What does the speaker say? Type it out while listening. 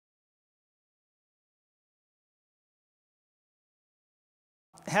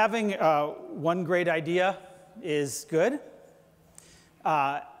having one great idea is good.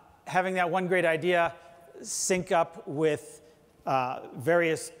 Having that one great idea sync up with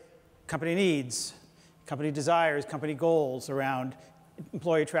various company needs, company desires, company goals around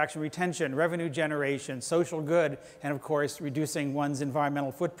employee attraction, retention, revenue generation, social good, and of course, reducing one's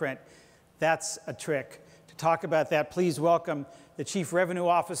environmental footprint. That's a trick. To talk about that, please welcome the Chief Revenue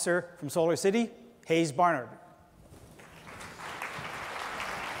Officer from Solar City, Barnard.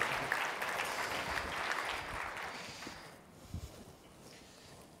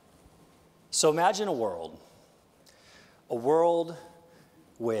 So imagine a world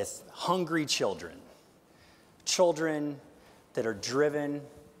with hungry children, children that are driven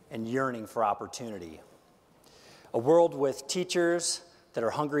and yearning for opportunity, a world with teachers that are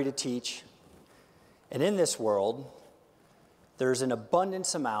hungry to teach, and in this world, there's an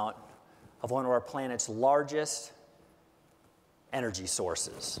abundance amount of one of our planet's largest energy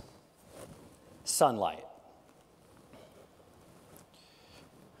sources, sunlight.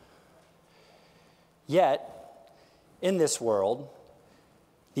 Yet, in this world,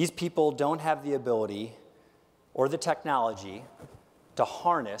 these people don't have the ability or the technology to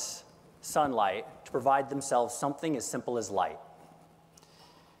harness sunlight to provide themselves something as simple as light.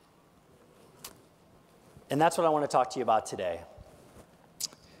 And that's what I want to talk to you about today.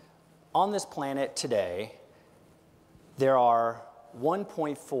 On this planet today, there are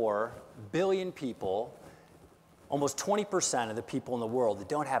 1.4 billion people, almost 20% of the people in the world that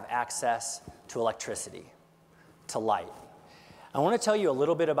don't have access to electricity, to light. I want to tell you a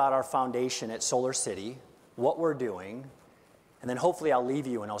little bit about our foundation at Solar City, what we're doing, and then hopefully I'll leave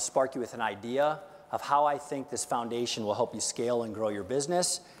you and I'll spark you with an idea of how I think this foundation will help you scale and grow your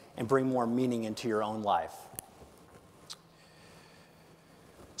business and bring more meaning into your own life.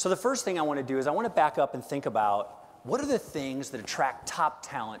 So the first thing I want to do is I want to back up and think about what are the things that attract top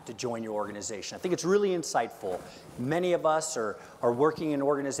talent to join your organization? I think it's really insightful. Many of us are working in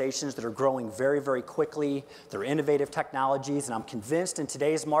organizations that are growing very, very quickly. They're innovative technologies, and I'm convinced in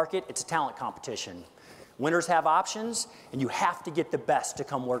today's market, it's a talent competition. Winners have options, and you have to get the best to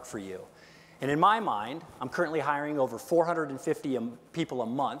come work for you. And in my mind, I'm currently hiring over 450 people a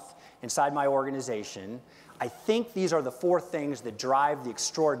month inside my organization. I think these are the four things that drive the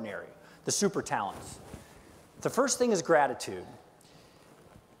extraordinary, the super talents. The first thing is gratitude.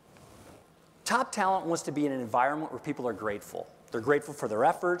 Top talent wants to be in an environment where people are grateful. They're grateful for their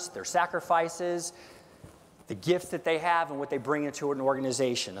efforts, their sacrifices, the gifts that they have, and what they bring into an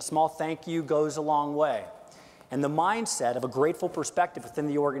organization. A small thank you goes a long way. And the mindset of a grateful perspective within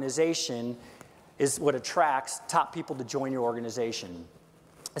the organization is what attracts top people to join your organization.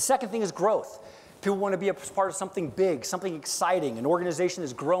 The second thing is growth. People want to be a part of something big, something exciting. An organization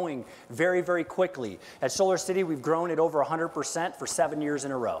is growing very, very quickly. At Solar City, we've grown at over 100% for 7 years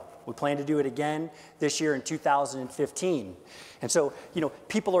in a row. We plan to do it again this year in 2015. And so,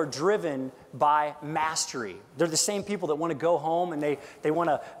 people are driven by mastery. They're the same people that want to go home and they want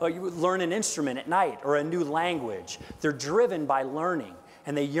to learn an instrument at night or a new language. They're driven by learning,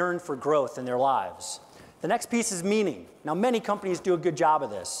 and they yearn for growth in their lives. The next piece is meaning. Now, many companies do a good job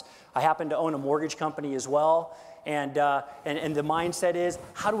of this. I happen to own a mortgage company as well, and the mindset is,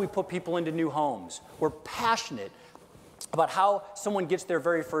 how do we put people into new homes? We're passionate about how someone gets their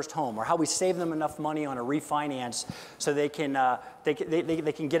very first home, or how we save them enough money on a refinance so they can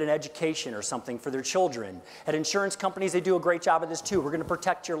get an education or something for their children. At insurance companies, they do a great job of this too. We're going to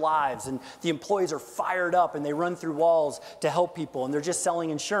protect your lives, and the employees are fired up, and they run through walls to help people, and they're just selling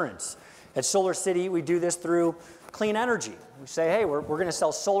insurance. At Solar City, we do this through clean energy. We say, hey, we're going to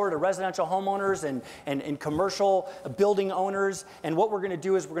sell solar to residential homeowners and commercial building owners. And what we're going to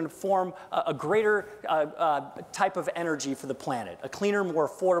do is we're going to form a greater type of energy for the planet, a cleaner, more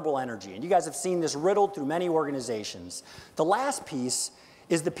affordable energy. And you guys have seen this riddled through many organizations. The last piece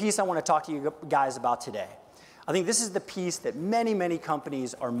is the piece I want to talk to you guys about today. I think this is the piece that many, many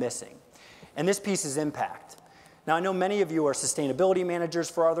companies are missing. And this piece is impact. Now, I know many of you are sustainability managers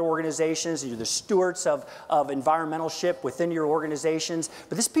for other organizations. You're the stewards of environmentalship within your organizations.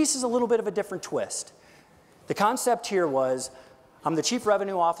 But this piece is a little bit of a different twist. The concept here was, I'm the Chief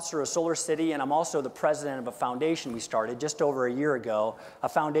Revenue Officer of Solar City, and I'm also the president of a foundation we started just over a year ago, a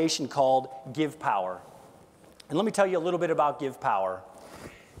foundation called Give Power. And let me tell you a little bit about Give Power.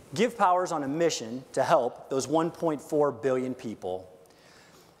 Give Power is on a mission to help those 1.4 billion people.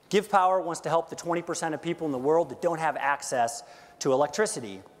 Give Power wants to help the 20% of people in the world that don't have access to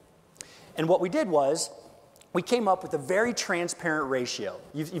electricity. And what we did was, we came up with a very transparent ratio.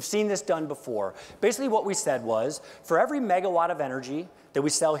 You've seen this done before. Basically what we said was, for every megawatt of energy that we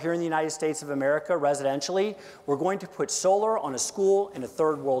sell here in the United States of America residentially, we're going to put solar on a school in a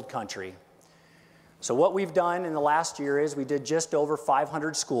third world country. So what we've done in the last year is we did just over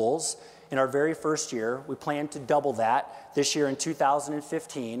 500 schools in our very first year. We plan to double that this year in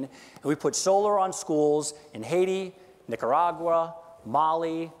 2015. And we put solar on schools in Haiti, Nicaragua,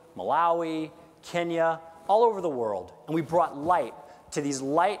 Mali, Malawi, Kenya, all over the world. And we brought light to these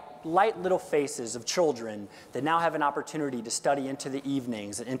light little faces of children that now have an opportunity to study into the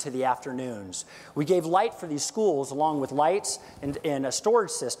evenings and into the afternoons. We gave light for these schools along with lights and a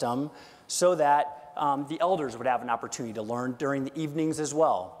storage system so that the elders would have an opportunity to learn during the evenings as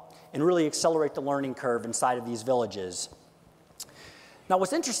well and really accelerate the learning curve inside of these villages. Now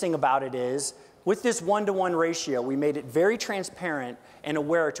what's interesting about it is with this 1-to-1 ratio, we made it very transparent and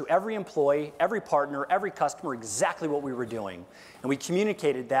aware to every employee, every partner, every customer exactly what we were doing. And we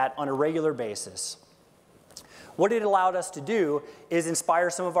communicated that on a regular basis. What it allowed us to do is inspire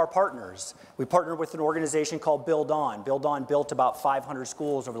some of our partners. We partnered with an organization called Build On. Build On built about 500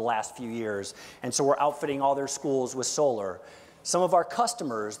 schools over the last few years, and so we're outfitting all their schools with solar. Some of our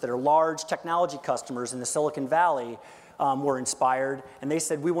customers that are large technology customers in the Silicon Valley were inspired, and they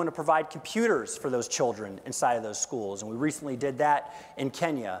said, we want to provide computers for those children inside of those schools, and we recently did that in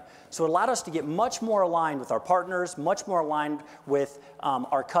Kenya. So it allowed us to get much more aligned with our partners, much more aligned with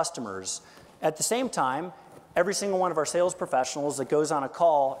our customers. At the same time, every single one of our sales professionals that goes on a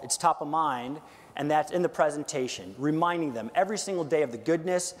call, it's top of mind, and that's in the presentation, reminding them every single day of the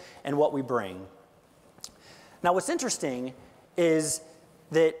goodness and what we bring. Now what's interesting is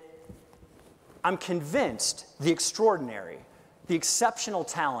that I'm convinced the extraordinary, the exceptional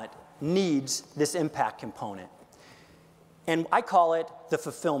talent needs this impact component. And I call it the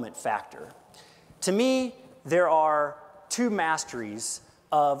fulfillment factor. To me, there are two masteries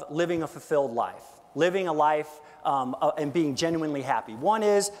of living a fulfilled life, living a life and being genuinely happy. One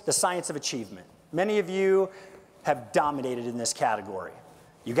is the science of achievement. Many of you have dominated in this category.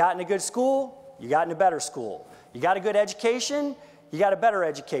 You got in a good school, you got in a better school. You got a good education, you got a better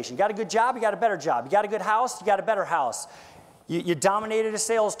education. You got a good job, you got a better job. You got a good house, you got a better house. You dominated a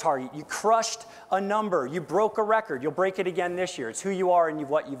sales target. You crushed a number. You broke a record. You'll break it again this year. It's who you are and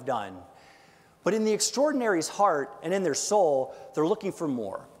what you've done. But in the extraordinary's heart and in their soul, they're looking for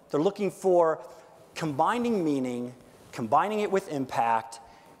more. They're looking for combining meaning, combining it with impact,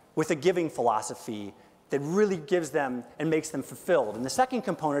 with a giving philosophy that really gives them and makes them fulfilled. And the second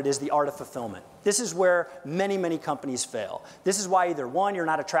component is the art of fulfillment. This is where many, many companies fail. This is why either one, you're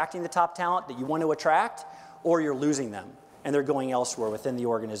not attracting the top talent that you want to attract, or you're losing them, and they're going elsewhere within the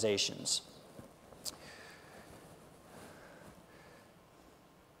organizations.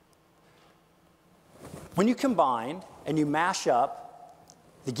 When you combine and you mash up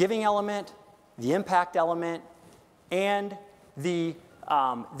the giving element, the impact element, and the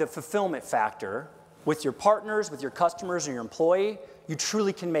fulfillment factor, with your partners, with your customers, and your employee, you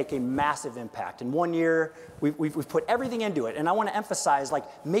truly can make a massive impact. In 1 year, we've put everything into it. And I want to emphasize,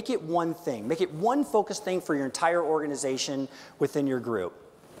 like, make it one thing. Make it one focused thing for your entire organization within your group.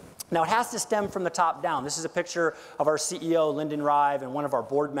 Now, it has to stem from the top down. This is a picture of our CEO, Lyndon Rive, and one of our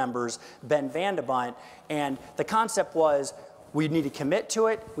board members, Ben Vandebunt. And the concept was, we need to commit to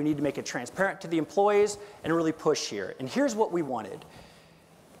it. We need to make it transparent to the employees and really push here. And here's what we wanted.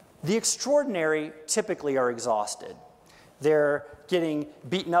 The extraordinary typically are exhausted. They're getting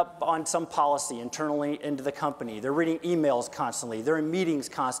beaten up on some policy internally into the company. They're reading emails constantly. They're in meetings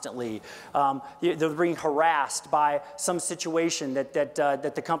constantly. They're being harassed by some situation that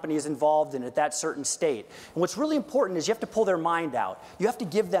the company is involved in at that certain state. And what's really important is you have to pull their mind out. You have to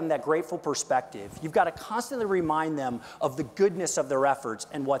give them that grateful perspective. You've got to constantly remind them of the goodness of their efforts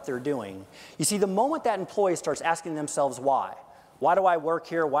and what they're doing. You see, the moment that employee starts asking themselves why do I work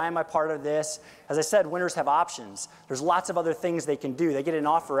here? Why am I part of this? As I said, winners have options. There's lots of other things they can do. They get an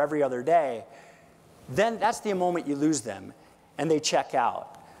offer every other day. Then that's the moment you lose them, and they check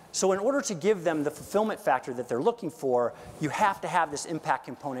out. So in order to give them the fulfillment factor that they're looking for, you have to have this impact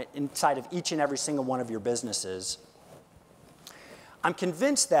component inside of each and every single one of your businesses. I'm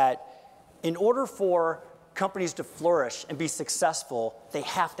convinced that in order for companies to flourish and be successful, they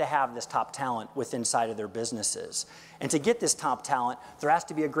have to have this top talent within inside of their businesses. And to get this top talent, there has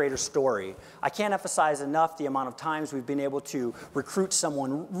to be a greater story. I can't emphasize enough the amount of times we've been able to recruit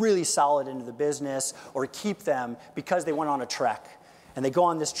someone really solid into the business or keep them because they went on a trek. And they go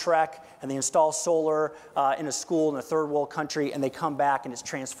on this trek and they install solar in a school in a third world country, and they come back and it's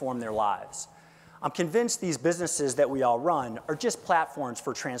transformed their lives. I'm convinced these businesses that we all run are just platforms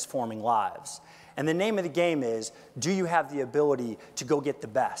for transforming lives. And the name of the game is, do you have the ability to go get the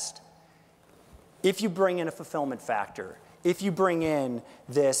best? If you bring in a fulfillment factor, if you bring in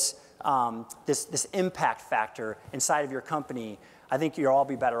this, this impact factor inside of your company, I think you'll all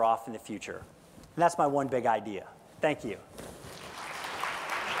be better off in the future. And that's my one big idea. Thank you.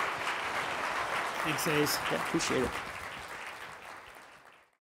 Thanks, Ace. Yeah, appreciate it.